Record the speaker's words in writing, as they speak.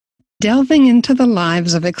Delving into the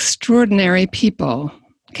lives of extraordinary people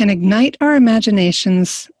can ignite our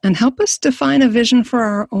imaginations and help us define a vision for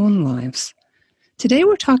our own lives. Today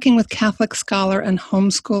we're talking with Catholic scholar and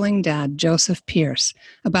homeschooling dad Joseph Pearce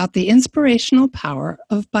about the inspirational power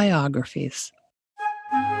of biographies.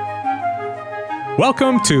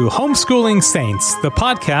 Welcome to Homeschooling Saints, the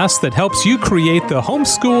podcast that helps you create the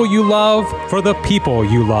homeschool you love for the people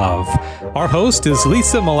you love. Our host is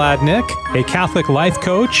Lisa Mladinich, a Catholic life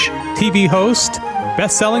coach, TV host,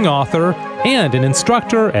 best-selling author, and an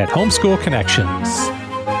instructor at Homeschool Connections.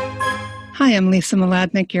 Hi, I'm Lisa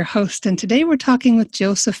Mladinich, your host, and today we're talking with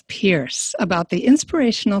Joseph Pearce about the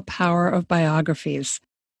inspirational power of biographies.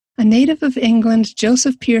 A native of England,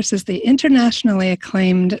 Joseph Pearce is the internationally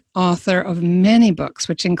acclaimed author of many books,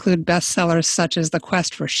 which include bestsellers such as The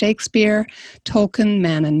Quest for Shakespeare, Tolkien,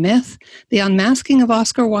 Man and Myth, The Unmasking of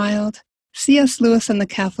Oscar Wilde, C.S. Lewis and the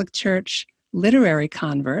Catholic Church, Literary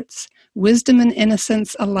Converts, Wisdom and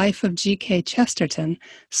Innocence, A Life of G.K. Chesterton,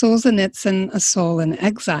 Solzhenitsyn, A Soul in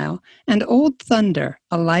Exile, and Old Thunder,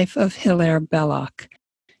 A Life of Hilaire Belloc.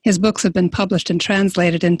 His books have been published and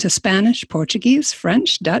translated into Spanish, Portuguese,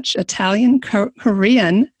 French, Dutch, Italian,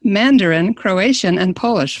 Korean, Mandarin, Croatian, and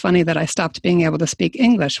Polish. Funny that I stopped being able to speak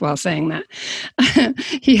English while saying that.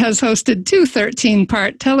 He has hosted two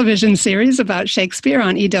 13-part television series about Shakespeare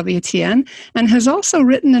on EWTN and has also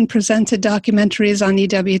written and presented documentaries on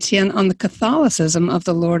EWTN on the Catholicism of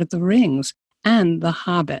The Lord of the Rings and The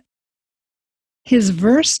Hobbit. His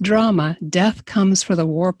verse drama, Death Comes for the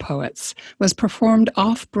War Poets, was performed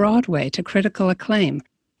off-Broadway to critical acclaim.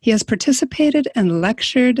 He has participated and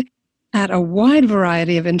lectured at a wide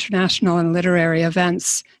variety of international and literary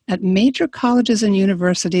events at major colleges and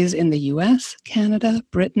universities in the U.S., Canada,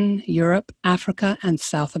 Britain, Europe, Africa, and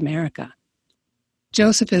South America.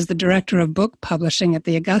 Joseph is the director of book publishing at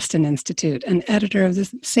the Augustine Institute and editor of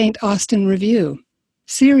the St. Austin Review,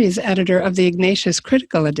 series editor of the Ignatius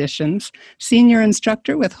Critical Editions, senior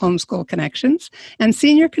instructor with Homeschool Connections, and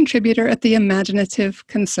senior contributor at the Imaginative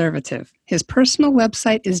Conservative. His personal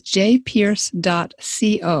website is jpearce.co.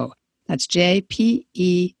 That's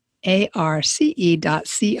jpearce.co,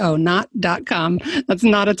 not .com. That's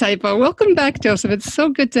not a typo. Welcome back, Joseph. It's so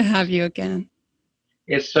good to have you again.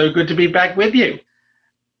 It's so good to be back with you.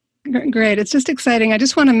 Great. It's just exciting. I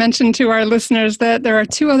just want to mention to our listeners that there are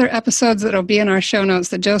two other episodes that will be in our show notes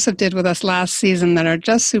that Joseph did with us last season that are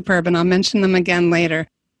just superb, and I'll mention them again later.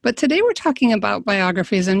 But today we're talking about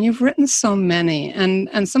biographies, and you've written so many,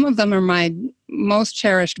 and some of them are my most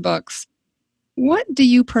cherished books. What do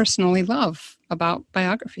you personally love about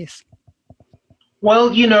biographies?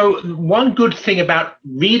 Well, you know, one good thing about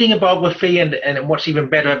reading a biography and what's even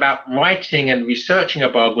better about writing and researching a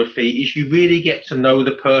biography is you really get to know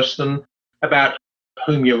the person about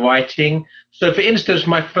whom you're writing. So, for instance,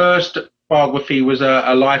 my first biography was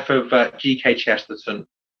a life of G.K. Chesterton.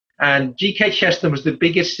 And G.K. Chesterton was the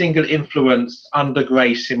biggest single influence under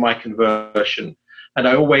grace in my conversion. And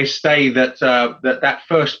I always say that that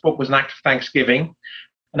first book was an act of thanksgiving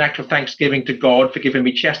to God for giving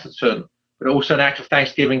me Chesterton, but also an act of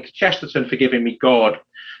thanksgiving to Chesterton for giving me God.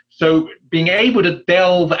 So being able to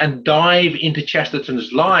delve and dive into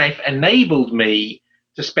Chesterton's life enabled me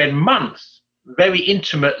to spend months very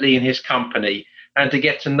intimately in his company and to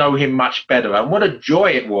get to know him much better. And what a joy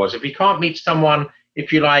it was. If you can't meet someone,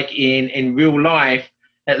 if you like, in real life,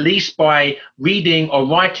 at least by reading or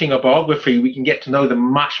writing a biography, we can get to know them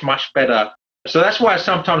much, much better. So that's why I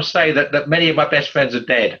sometimes say that many of my best friends are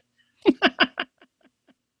dead.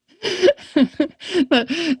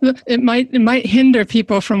 It might hinder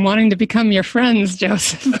people from wanting to become your friends,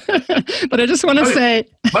 Joseph. But I just want to say...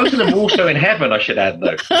 Most of them are also in heaven, I should add,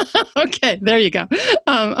 though. Okay, there you go.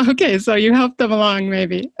 Okay, so you helped them along,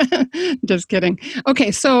 maybe. Just kidding.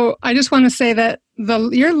 Okay, so I just want to say that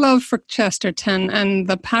your love for Chesterton and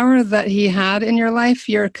the power that he had in your life,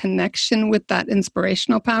 your connection with that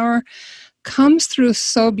inspirational power, comes through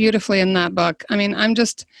so beautifully in that book. I mean, I'm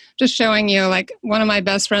just showing you, like, one of my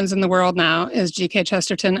best friends in the world now is G.K.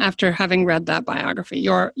 Chesterton after having read that biography,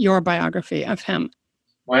 your biography of him.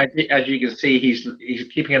 Well, as you can see, he's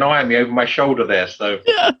keeping an eye on me over my shoulder there. So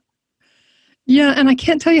yeah, and I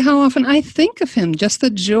can't tell you how often I think of him, just the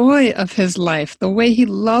joy of his life, the way he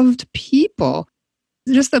loved people,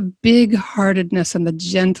 just the big-heartedness and the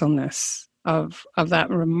gentleness of that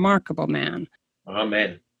remarkable man.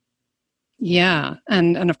 Amen. Yeah,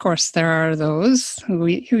 and of course there are those who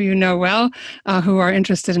you know well, who are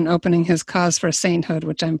interested in opening his cause for sainthood,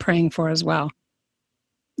 which I'm praying for as well.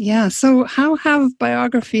 Yeah, so how have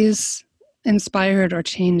biographies inspired or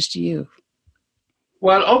changed you?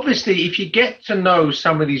 Well, obviously, if you get to know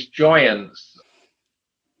some of these giants,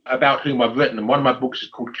 about whom I've written, and one of my books is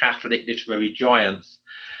called Catholic Literary Giants.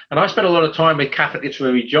 And I spent a lot of time with Catholic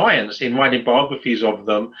literary giants in writing biographies of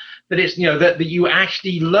them, that it's, that you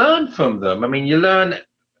actually learn from them. I mean, you learn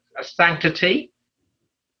a sanctity.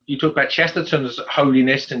 You talk about Chesterton's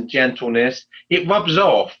holiness and gentleness. It rubs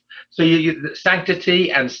off. So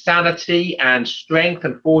sanctity and sanity and strength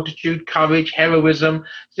and fortitude, courage, heroism.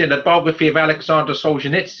 So in the biography of Alexander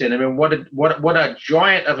Solzhenitsyn, I mean, what a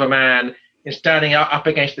giant of a man in standing up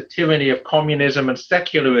against the tyranny of communism and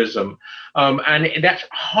secularism. And that's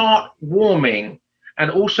heartwarming and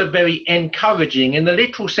also very encouraging. In the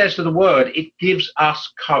literal sense of the word, it gives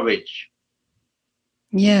us courage.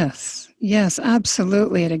 Yes,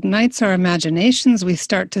 absolutely. It ignites our imaginations. We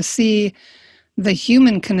start to see the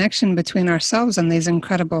human connection between ourselves and these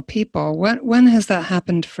incredible people. When has that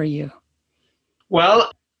happened for you?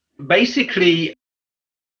 Well, basically,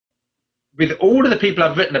 with all of the people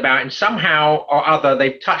I've written about, and somehow or other,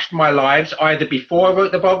 they've touched my lives, either before I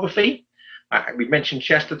wrote the biography. We mentioned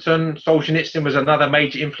Chesterton. Solzhenitsyn was another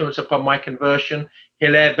major influence upon my conversion.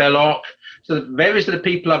 Hilaire Belloc. So the various of the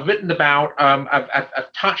people I've written about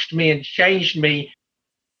have touched me and changed me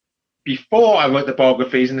before I wrote the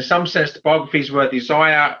biographies. And in some sense, the biographies were a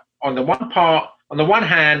desire on the one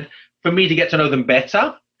hand, for me to get to know them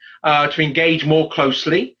better, to engage more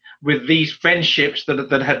closely with these friendships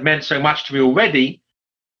that had meant so much to me already,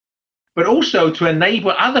 but also to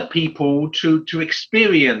enable other people to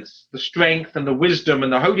experience the strength and the wisdom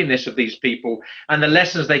and the holiness of these people and the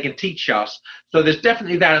lessons they can teach us. So there's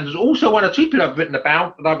definitely that. And there's also one or two people I've written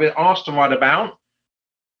about that I've been asked to write about,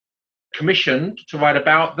 commissioned to write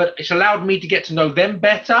about, that it's allowed me to get to know them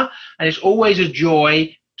better. And it's always a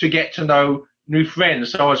joy to get to know new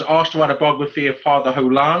friends. So I was asked to write a biography of Father Ho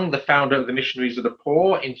Lung, the founder of the Missionaries of the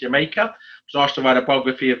Poor in Jamaica. I was asked to write a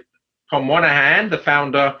biography of Tom Monahan, the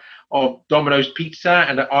founder of Domino's Pizza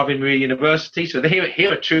and at Ave Maria University. So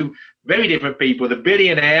here are two very different people. The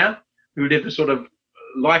billionaire who lived a sort of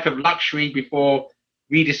life of luxury before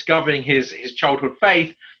rediscovering his childhood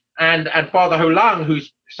faith, and Father Ho Lung,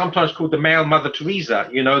 who's sometimes called the male Mother Teresa,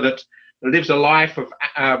 that lives a life of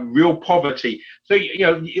real poverty. So,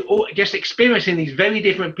 just experiencing these very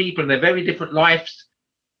different people and their very different lives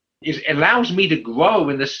allows me to grow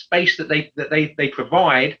in the space that they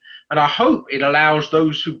provide. And I hope it allows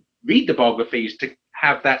those who read the biographies to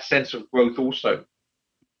have that sense of growth also.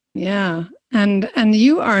 Yeah. And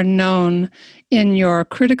you are known in your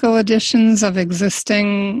critical editions of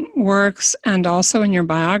existing works and also in your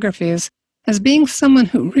biographies as being someone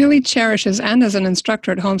who really cherishes, and as an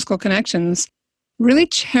instructor at Homeschool Connections, really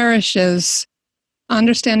cherishes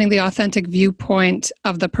understanding the authentic viewpoint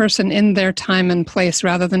of the person in their time and place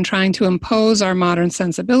rather than trying to impose our modern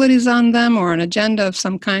sensibilities on them or an agenda of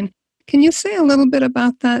some kind. Can you say a little bit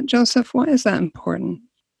about that, Joseph? Why is that important?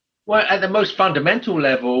 Well, at the most fundamental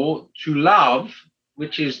level, to love,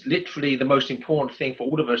 which is literally the most important thing for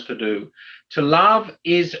all of us to do, to love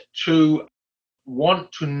is to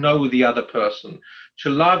want to know the other person. To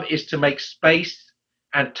love is to make space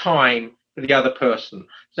and time for the other person.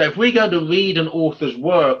 So if we're going to read an author's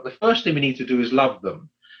work, the first thing we need to do is love them.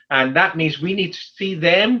 And that means we need to see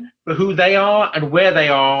them for who they are and where they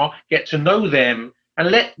are, get to know them, and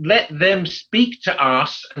let them speak to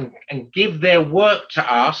us and give their work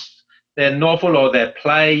to us, their novel or their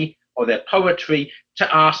play or their poetry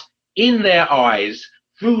to us in their eyes,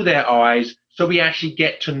 through their eyes, so we actually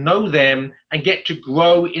get to know them and get to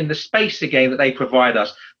grow in the space again that they provide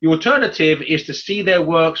us. The alternative is to see their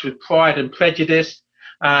works with pride and prejudice,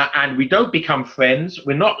 and we don't become friends.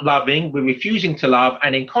 We're not loving, we're refusing to love,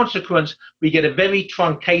 and in consequence, we get a very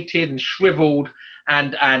truncated and shriveled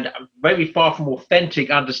and very far from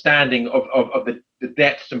authentic understanding of the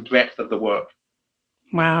depths and breadth of the work.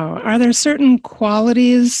 Wow. Are there certain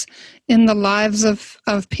qualities in the lives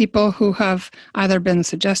of people who have either been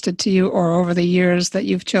suggested to you or over the years that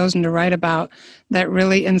you've chosen to write about that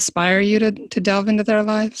really inspire you to delve into their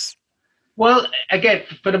lives? Well, again,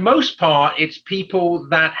 for the most part, it's people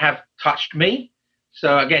that have touched me.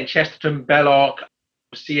 So again, Chesterton, Belloc,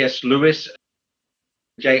 C.S. Lewis,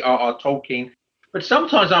 J.R.R. Tolkien. But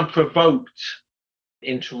sometimes I'm provoked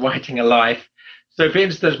into writing a life. So, for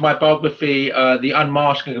instance, my biography, The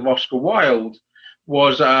Unmasking of Oscar Wilde,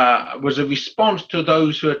 was a response to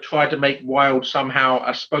those who had tried to make Wilde somehow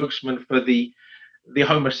a spokesman for the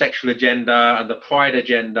homosexual agenda and the pride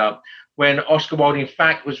agenda, when Oscar Wilde, in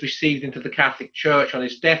fact, was received into the Catholic Church on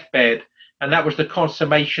his deathbed, and that was the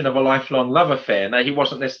consummation of a lifelong love affair. Now, he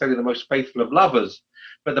wasn't necessarily the most faithful of lovers,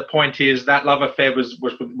 but the point is that love affair was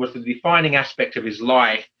the defining aspect of his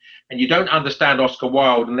life. And you don't understand Oscar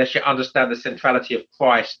Wilde unless you understand the centrality of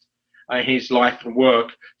Christ his life and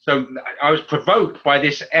work. So I was provoked by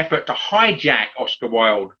this effort to hijack Oscar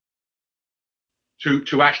Wilde,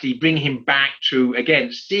 to actually bring him back to,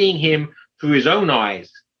 again, seeing him through his own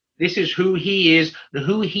eyes. This is who he is,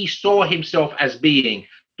 who he saw himself as being.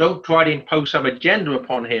 Don't try to impose some agenda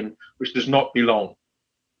upon him which does not belong.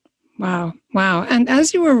 Wow. Wow. And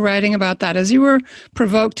as you were writing about that, as you were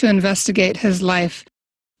provoked to investigate his life,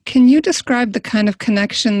 can you describe the kind of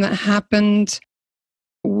connection that happened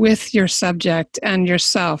with your subject and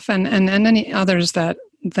yourself and any others that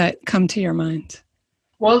come to your mind?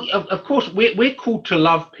 Well, of course, we're called to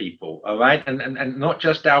love people, all right? And not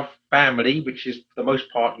just our family, which is for the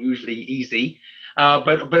most part usually easy,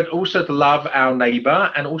 but also to love our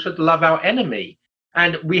neighbor and also to love our enemy.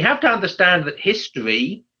 And we have to understand that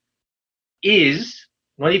history is,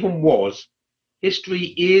 not even was,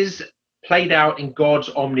 history is played out in God's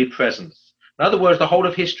omnipresence. In other words, the whole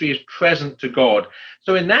of history is present to God.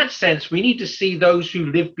 So in that sense, we need to see those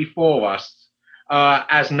who lived before us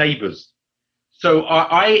as neighbors. So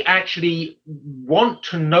I actually want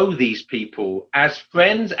to know these people as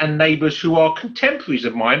friends and neighbors who are contemporaries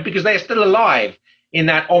of mine, because they are still alive in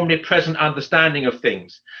that omnipresent understanding of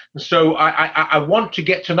things. And so I want to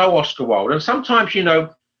get to know Oscar Wilde. And sometimes,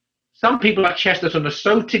 some people like Chesterton are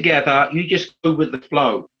so together, you just go with the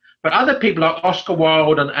flow. But other people like Oscar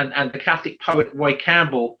Wilde and the Catholic poet Roy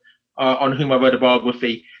Campbell, on whom I wrote a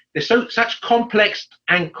biography, they're such complex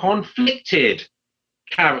and conflicted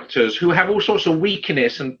characters who have all sorts of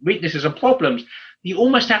weaknesses and problems. You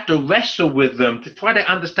almost have to wrestle with them to try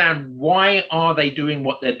to understand why are they doing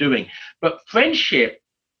what they're doing. But friendship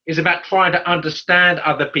is about trying to understand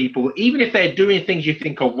other people, even if they're doing things you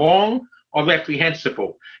think are wrong or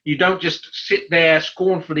reprehensible. You don't just sit there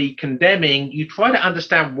scornfully condemning. You try to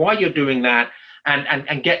understand why you're doing that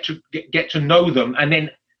and get to know them. And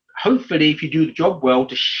then hopefully, if you do the job well,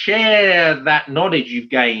 to share that knowledge you've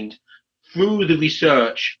gained through the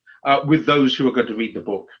research with those who are going to read the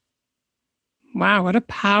book. Wow, what a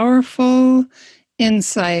powerful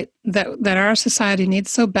insight that our society needs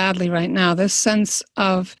so badly right now, this sense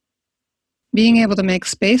of being able to make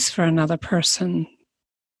space for another person.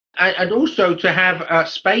 And also to have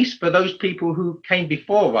space for those people who came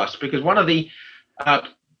before us, because one of the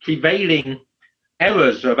prevailing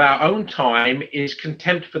errors of our own time is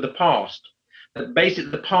contempt for the past. That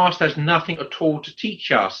basically the past has nothing at all to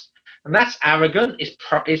teach us. And that's arrogant. It's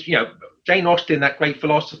Jane Austen, that great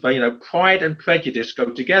philosopher, pride and prejudice go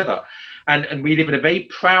together. And we live in a very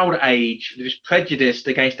proud age that is prejudiced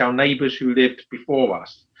against our neighbors who lived before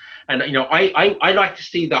us. And, I like to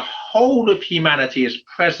see the whole of humanity as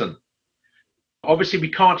present. Obviously, we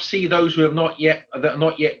can't see those who are not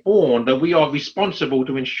yet born, that we are responsible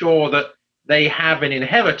to ensure that they have an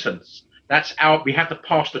inheritance. We have to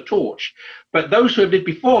pass the torch. But those who have lived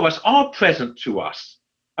before us are present to us.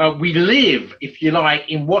 We live, if you like,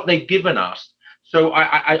 in what they've given us. So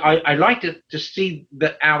I like to see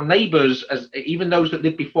that our neighbors, as even those that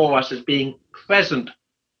lived before us, as being present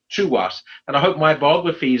to us. And I hope my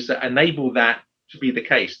biographies enable that to be the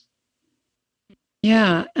case.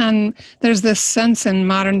 Yeah, and there's this sense in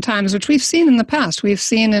modern times, which we've seen in the past, we've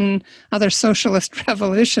seen in other socialist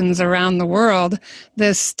revolutions around the world,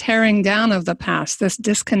 this tearing down of the past, this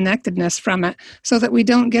disconnectedness from it, so that we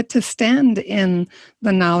don't get to stand in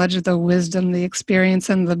the knowledge, the wisdom, the experience,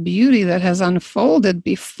 and the beauty that has unfolded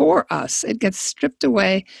before us. It gets stripped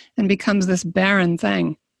away and becomes this barren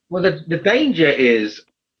thing. Well, the danger is,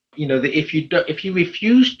 that if you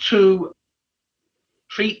refuse to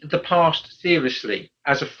treat the past seriously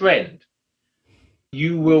as a friend,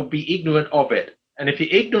 you will be ignorant of it. And if you're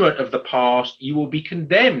ignorant of the past, you will be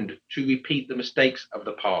condemned to repeat the mistakes of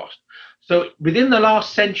the past. So within the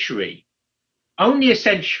last century, only a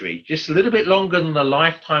century, just a little bit longer than the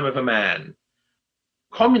lifetime of a man,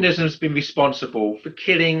 communism has been responsible for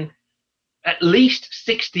killing at least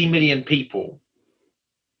 60 million people.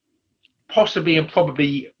 Possibly and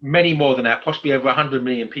probably many more than that, possibly over 100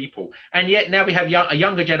 million people. And yet now we have a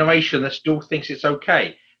younger generation that still thinks it's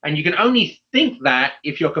okay. And you can only think that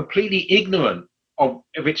if you're completely ignorant of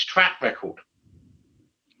its track record.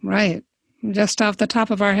 Right. Just off the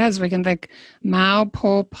top of our heads, we can think Mao,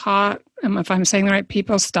 Pol Pot, if I'm saying the right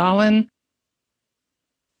people, Stalin,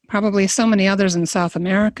 probably so many others in South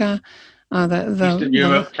America. Eastern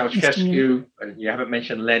Europe, Ceausescu, and you haven't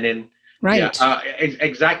mentioned Lenin. Right. Yeah,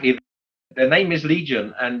 exactly. Their name is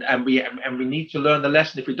Legion, and we need to learn the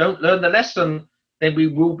lesson. If we don't learn the lesson, then we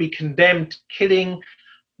will be condemned to killing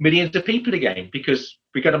millions of people again, because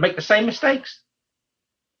we're going to make the same mistakes.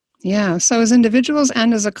 Yeah. So as individuals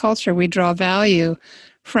and as a culture, we draw value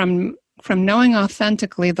from from knowing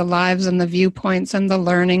authentically the lives and the viewpoints and the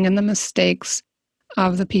learning and the mistakes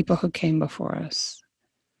of the people who came before us.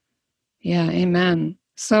 Yeah, amen.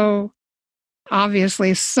 So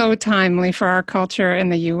obviously so timely for our culture in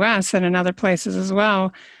the U.S. and in other places as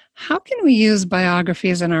well. How can we use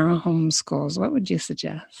biographies in our home schools? What would you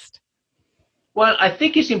suggest? Well, I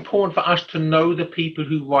think it's important for us to know the people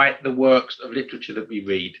who write the works of literature that we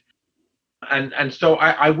read. And so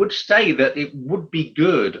I would say that it would be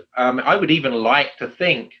good. I would even like to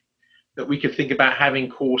think that we could think about having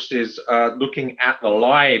courses looking at the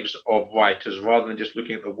lives of writers rather than just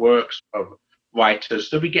looking at the works of writers,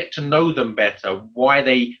 so we get to know them better, why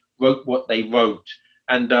they wrote what they wrote.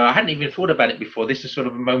 And I hadn't even thought about it before. This is sort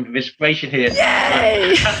of a moment of inspiration here.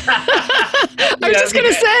 Yay! I was just going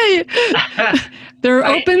to say, they're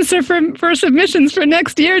open for submissions for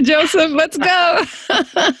next year, Joseph. Let's go.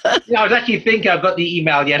 Yeah, I was actually thinking, I got the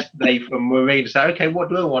email yesterday from Maureen to say, okay, what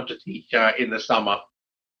do I want to teach in the summer?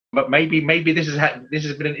 But maybe this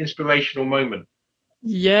has been an inspirational moment.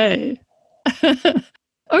 Yay.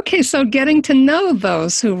 Okay, so getting to know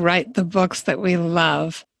those who write the books that we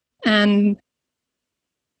love and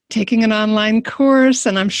taking an online course.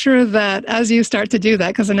 And I'm sure that as you start to do that,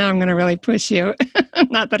 because now I'm going to really push you,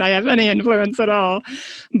 not that I have any influence at all,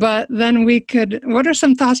 but then what are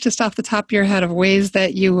some thoughts just off the top of your head of ways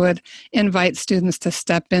that you would invite students to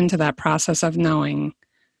step into that process of knowing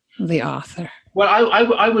the author? Well,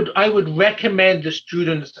 I would recommend the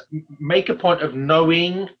students make a point of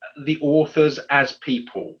knowing the authors as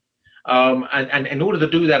people. And in order to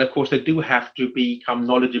do that, of course, they do have to become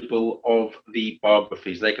knowledgeable of the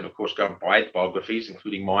biographies. They can, of course, go and buy the biographies,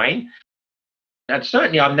 including mine. And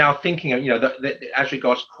certainly, I'm now thinking, that as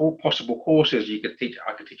regards possible courses, I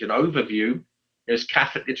could teach an overview. There's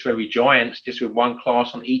Catholic literary giants, just with one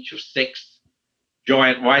class on each of 6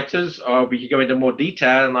 giant writers. We could go into more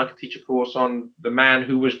detail, and I could teach a course on the man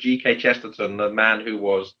who was G.K. Chesterton, the man who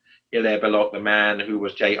was Hilaire Belloc, the man who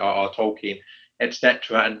was J.R.R. Tolkien,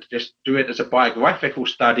 etc., and just do it as a biographical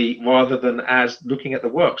study rather than as looking at the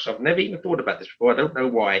works. I've never even thought about this before. I don't know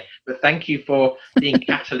why, but thank you for being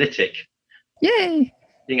catalytic. Yay!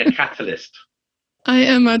 Being a catalyst. I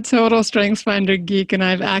am a total StrengthsFinder geek, and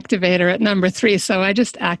I've activator at number 3, so I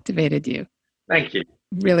just activated you. Thank you.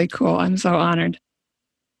 Really cool. I'm so honored.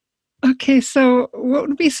 Okay, so what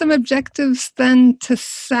would be some objectives then to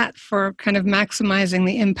set for kind of maximizing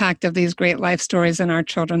the impact of these great life stories in our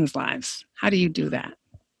children's lives? How do you do that?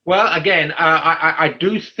 Well, again, I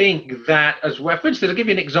do think that as well. For instance, I'll give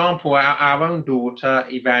you an example. Our own daughter,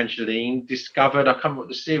 Evangeline, discovered, I can't remember what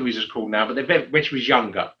the series is called now, but when she was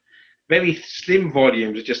younger, very slim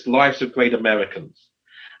volumes of just Lives of Great Americans.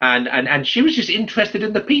 And she was just interested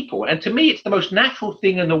in the people. And to me, it's the most natural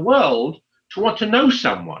thing in the world to want to know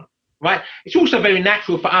someone. Right. It's also very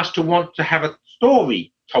natural for us to want to have a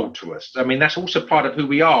story told to us. I mean, that's also part of who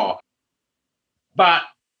we are. But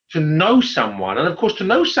to know someone, and of course, to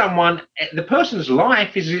know someone, the person's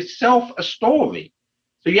life is itself a story.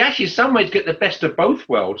 So you actually, in some ways, get the best of both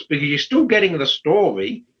worlds because you're still getting the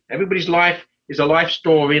story. Everybody's life is a life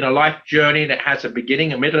story and a life journey that has a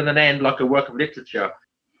beginning, a middle, and an end, like a work of literature.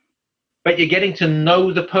 But you're getting to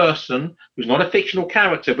know the person who's not a fictional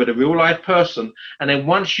character, but a real life person. And then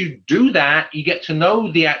once you do that, you get to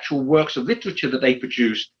know the actual works of literature that they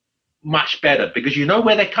produced much better because you know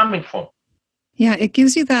where they're coming from. Yeah, it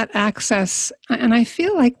gives you that access. And I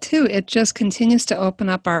feel like, too, it just continues to open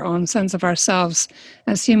up our own sense of ourselves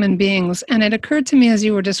as human beings. And it occurred to me as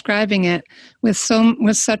you were describing it with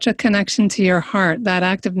such a connection to your heart, that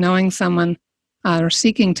act of knowing someone or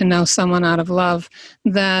seeking to know someone out of love,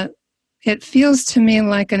 that it feels to me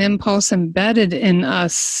like an impulse embedded in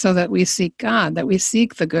us so that we seek God, that we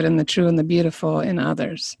seek the good and the true and the beautiful in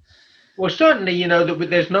others. Well, certainly, that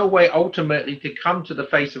there's no way ultimately to come to the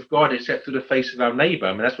face of God except through the face of our neighbor.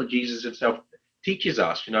 I mean, that's what Jesus himself teaches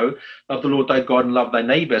us, love the Lord thy God and love thy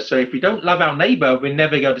neighbor. So if we don't love our neighbor, we're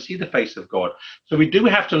never going to see the face of God. So we do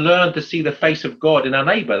have to learn to see the face of God in our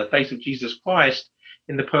neighbor, the face of Jesus Christ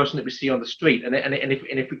in the person that we see on the street. And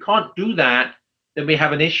if we can't do that, then we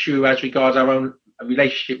have an issue as regards our own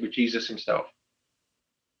relationship with Jesus himself.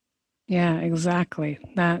 Yeah, exactly.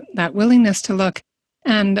 That willingness to look.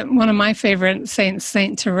 And one of my favorite saints,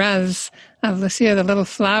 Saint Therese of Lisieux, the little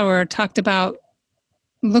flower, talked about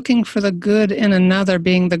looking for the good in another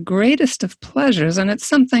being the greatest of pleasures. And it's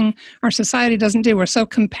something our society doesn't do. We're so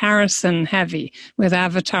comparison heavy with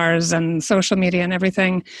avatars and social media and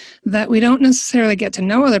everything that we don't necessarily get to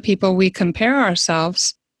know other people. We compare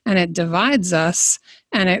ourselves, and it divides us,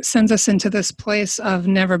 and it sends us into this place of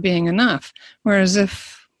never being enough. Whereas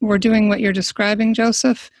if we're doing what you're describing,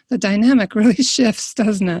 Joseph, the dynamic really shifts,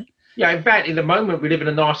 doesn't it? Yeah, in fact, in the moment we live in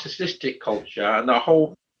a narcissistic culture, and the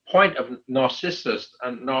whole point of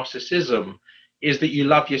narcissism is that you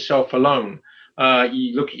love yourself alone.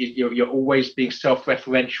 You look at you're always being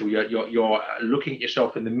self-referential. You're looking at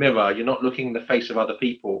yourself in the mirror. You're not looking in the face of other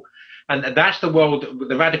people, and that's the world,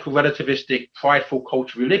 the radical, relativistic, prideful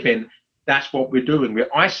culture we live in. That's what we're doing.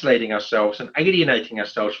 We're isolating ourselves and alienating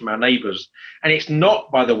ourselves from our neighbors. And it's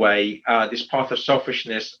not, by the way, this path of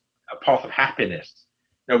selfishness, a path of happiness.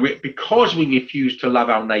 Now, because we refuse to love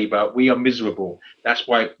our neighbor, we are miserable. That's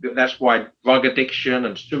why drug addiction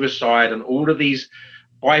and suicide and all of these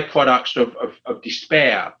byproducts of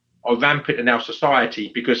despair are rampant in our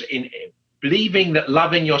society. Because in believing that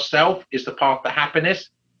loving yourself is the path to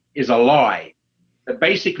happiness is a lie. That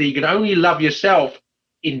basically you can only love yourself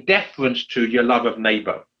in deference to your love of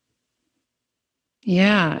neighbor.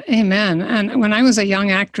 Yeah, amen. And when I was a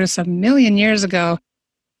young actress a million years ago,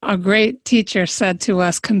 a great teacher said to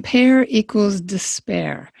us, compare equals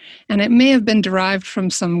despair. And it may have been derived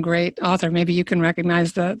from some great author. Maybe you can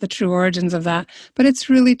recognize the true origins of that. But it's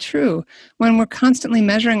really true. When we're constantly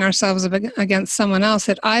measuring ourselves against someone else,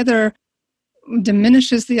 it either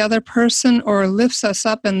diminishes the other person or lifts us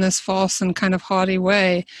up in this false and kind of haughty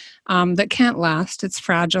way that can't last. It's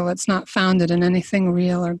fragile. It's not founded in anything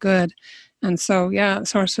real or good. And so, yeah,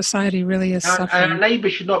 so our society really is suffering. Our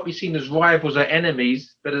neighbors should not be seen as rivals or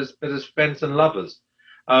enemies, but as friends and lovers.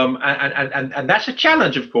 And that's a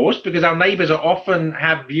challenge, of course, because our neighbors often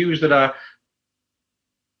have views that are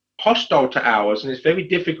hostile to ours, and it's very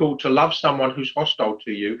difficult to love someone who's hostile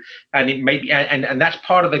to you. And it may be, and that's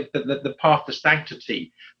part of the path to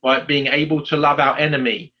sanctity, right? Being able to love our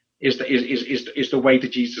enemy is the way to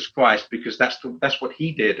Jesus Christ, because that's what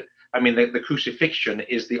he did. I mean, the crucifixion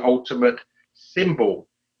is the ultimate symbol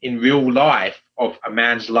in real life of a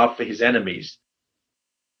man's love for his enemies.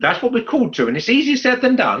 That's what we're called to, and it's easier said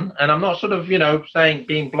than done. And I'm not sort of, saying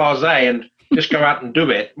being blasé and just go out and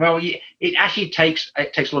do it. Well, it actually takes a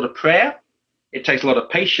lot of prayer, it takes a lot of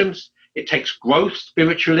patience, it takes growth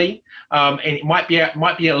spiritually, and it might be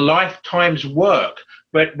a lifetime's work.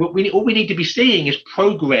 But all we need to be seeing is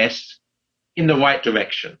progress in the right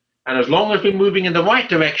direction. And as long as we're moving in the right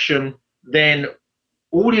direction, then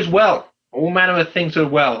all is well. All manner of things are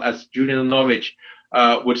well, as Julian of Norwich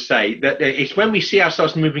would say. That it's when we see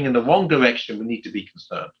ourselves moving in the wrong direction we need to be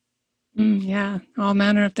concerned. Yeah, all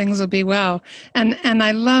manner of things will be well. And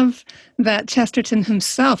I love that Chesterton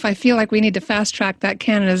himself, I feel like we need to fast track that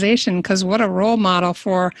canonization, because what a role model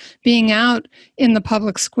for being out in the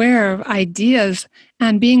public square of ideas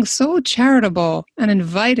and being so charitable and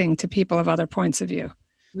inviting to people of other points of view.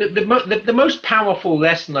 The most powerful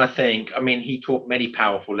lesson, I think, I mean, he taught many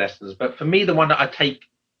powerful lessons, but for me, the one that I take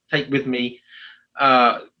with me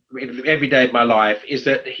every day of my life is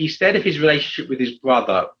that he said of his relationship with his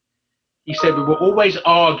brother, he said, we were always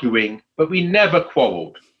arguing, but we never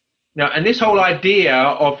quarreled. Now, and this whole idea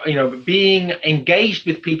of, being engaged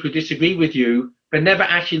with people who disagree with you, but never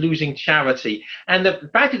actually losing charity. And the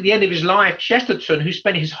fact at the end of his life, Chesterton, who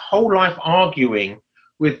spent his whole life arguing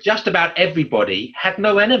with just about everybody, had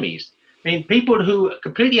no enemies. I mean, people who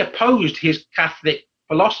completely opposed his Catholic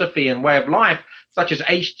philosophy and way of life, such as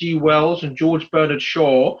H.G. Wells and George Bernard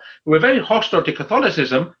Shaw, who were very hostile to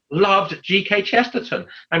Catholicism, loved G.K. Chesterton.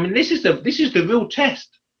 I mean, this is the real test.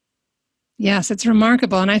 Yes, it's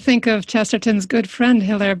remarkable. And I think of Chesterton's good friend,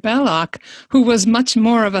 Hilaire Belloc, who was much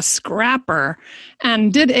more of a scrapper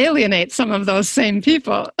and did alienate some of those same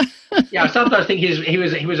people. Yeah, I sometimes think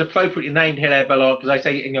he was appropriately named Hilaire Belloc, because I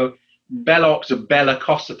say, Belloc's a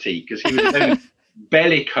bellicosity, because he was a very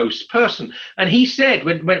bellicose person. And he said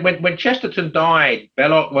when Chesterton died,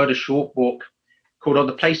 Belloc wrote a short book called On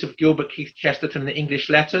the Place of Gilbert Keith Chesterton in the English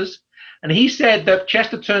Letters. And he said that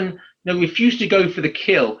Chesterton refused to go for the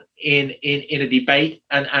kill in a debate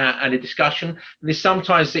and a discussion. And this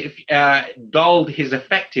sometimes dulled his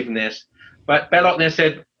effectiveness. But Belloc then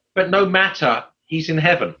said, but no matter, he's in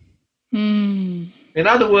heaven. In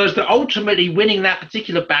other words, that ultimately winning that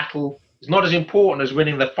particular battle is not as important as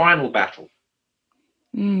winning the final battle.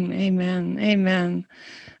 Amen. Amen.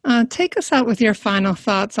 Take us out with your final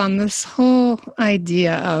thoughts on this whole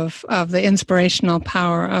idea of the inspirational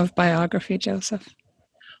power of biography, Joseph.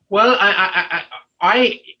 Well,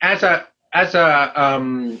 I as a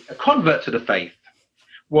convert to the faith,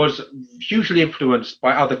 was hugely influenced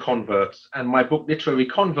by other converts, and my book, Literary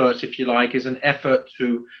Converts, if you like, is an effort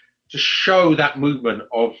to show that movement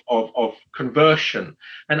of conversion.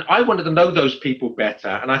 And I wanted to know those people better,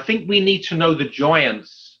 and I think we need to know the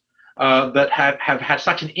giants that have had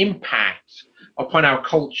such an impact upon our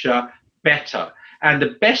culture better. And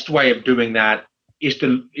the best way of doing that is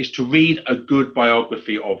to read a good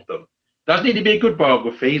biography of them. Doesn't need to be a good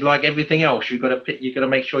biography. Like everything else, you've got to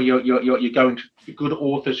make sure you're going to good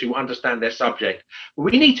authors who understand their subject. But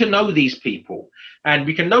we need to know these people, and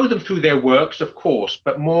we can know them through their works, of course,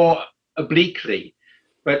 but more obliquely.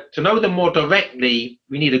 But to know them more directly,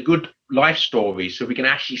 we need a good life story, so we can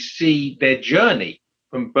actually see their journey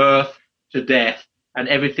from birth to death and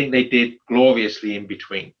everything they did gloriously in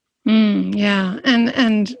between. Yeah.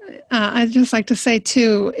 And I'd just like to say,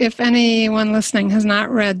 too, if anyone listening has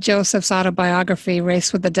not read Joseph's autobiography,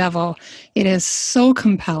 Race with the Devil, it is so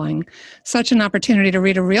compelling. Such an opportunity to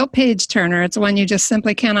read a real page turner. It's one you just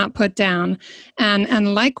simply cannot put down.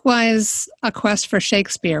 And likewise, A Quest for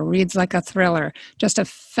Shakespeare reads like a thriller. Just a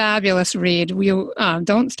fabulous read. You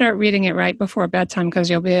don't start reading it right before bedtime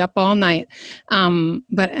because you'll be up all night.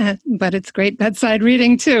 But it's great bedside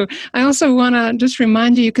reading, too. I also want to just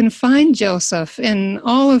remind you can find Joseph in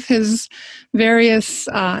all of his various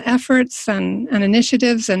efforts and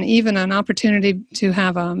initiatives, and even an opportunity to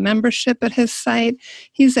have a membership at his site.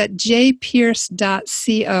 He's at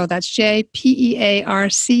jpearce.co. That's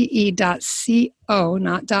JPEARCE.co,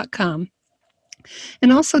 not .com.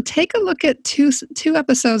 And also take a look at two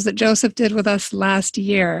episodes that Joseph did with us last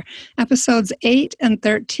year, episodes 8 and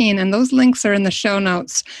 13, and those links are in the show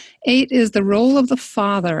notes. 8 is the role of the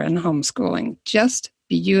father in homeschooling. Just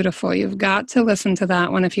beautiful. You've got to listen to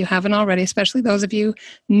that one if you haven't already, especially those of you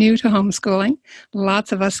new to homeschooling.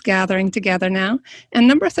 Lots of us gathering together now. And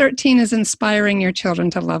number 13 is inspiring your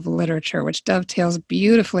children to love literature, which dovetails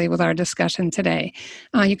beautifully with our discussion today.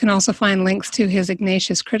 You can also find links to his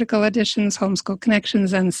Ignatius Critical Editions, Homeschool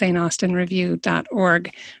Connections, and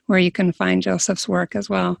staustinreview.org, where you can find Joseph's work as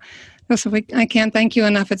well. Joseph, I can't thank you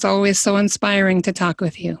enough. It's always so inspiring to talk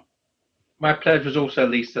with you. My pleasure is also,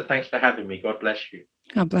 Lisa. Thanks for having me. God bless you.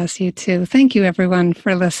 God bless you too. Thank you, everyone,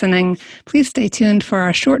 for listening. Please stay tuned for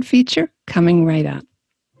our short feature coming right up.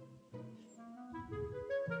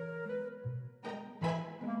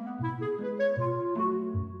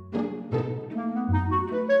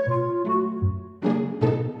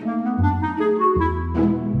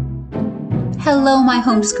 Hello, my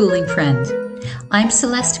homeschooling friend. I'm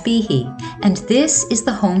Celeste Behe, and this is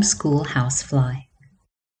the Homeschool Housefly.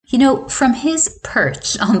 You know, from his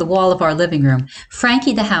perch on the wall of our living room,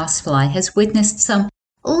 Frankie the housefly has witnessed some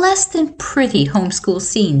less than pretty homeschool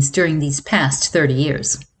scenes during these past 30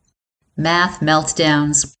 years. Math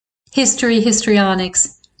meltdowns,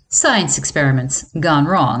 histrionics, science experiments gone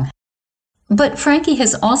wrong. But Frankie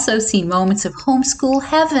has also seen moments of homeschool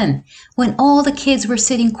heaven when all the kids were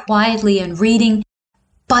sitting quietly and reading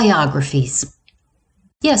biographies.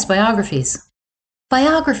 Yes, biographies.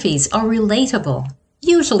 Biographies are relatable,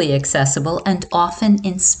 usually accessible, and often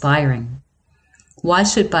inspiring. Why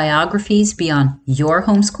should biographies be on your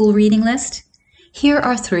homeschool reading list? Here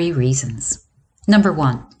are 3 reasons. Number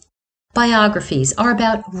 1, biographies are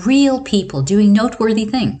about real people doing noteworthy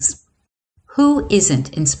things. Who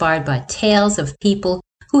isn't inspired by tales of people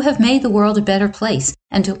who have made the world a better place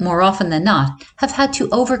and, more often than not, have had to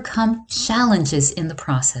overcome challenges in the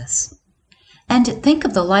process? And think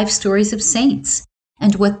of the life stories of saints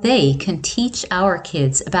and what they can teach our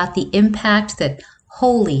kids about the impact that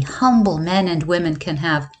holy, humble men and women can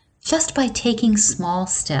have just by taking small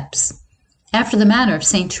steps, after the manner of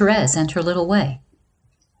St. Therese and her little way.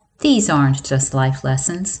 These aren't just life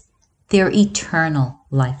lessons, they're eternal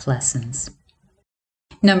life lessons.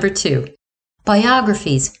 Number 2,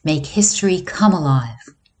 biographies make history come alive.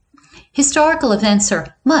 Historical events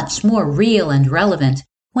are much more real and relevant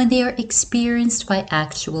when they are experienced by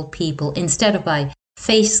actual people instead of by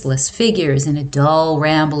faceless figures in a dull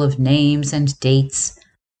ramble of names and dates.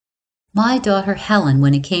 My daughter Helen,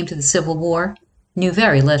 when it came to the Civil War, knew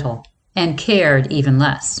very little and cared even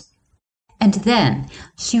less. And then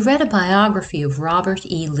she read a biography of Robert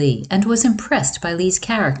E. Lee and was impressed by Lee's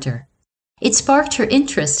character. It sparked her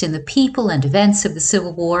interest in the people and events of the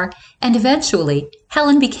Civil War, and eventually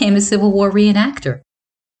Helen became a Civil War reenactor,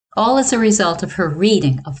 all as a result of her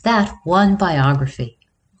reading of that one biography.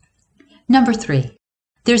 Number 3,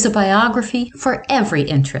 there's a biography for every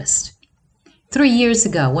interest. 3 years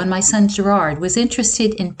ago, when my son Gerard was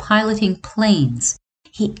interested in piloting planes,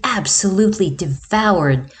 he absolutely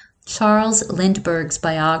devoured Charles Lindbergh's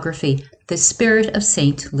biography, The Spirit of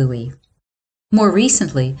St. Louis. More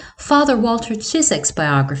recently, Father Walter Chiswick's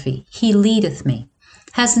biography, He Leadeth Me,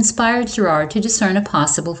 has inspired Gerard to discern a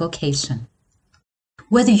possible vocation.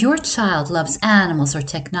 Whether your child loves animals or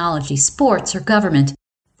technology, sports or government,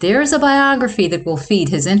 there's a biography that will feed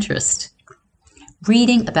his interest.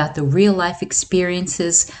 Reading about the real-life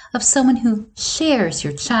experiences of someone who shares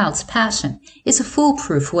your child's passion is a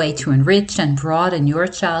foolproof way to enrich and broaden your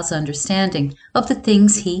child's understanding of the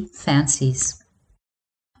things he fancies.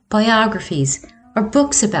 Biographies are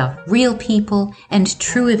books about real people and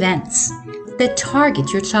true events that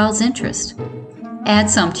target your child's interest.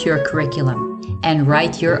 Add some to your curriculum and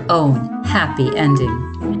write your own happy ending.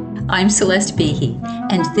 I'm Celeste Behe,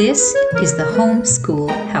 and this is the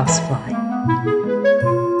Homeschool Housefly.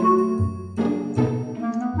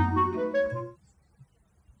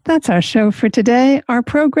 That's our show for today. Our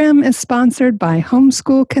program is sponsored by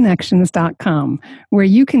homeschoolconnections.com, where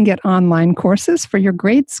you can get online courses for your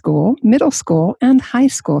grade school, middle school, and high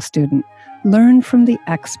school student. Learn from the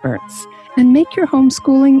experts and make your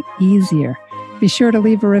homeschooling easier. Be sure to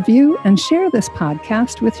leave a review and share this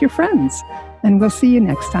podcast with your friends. And we'll see you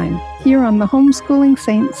next time here on the Homeschooling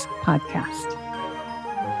Saints podcast.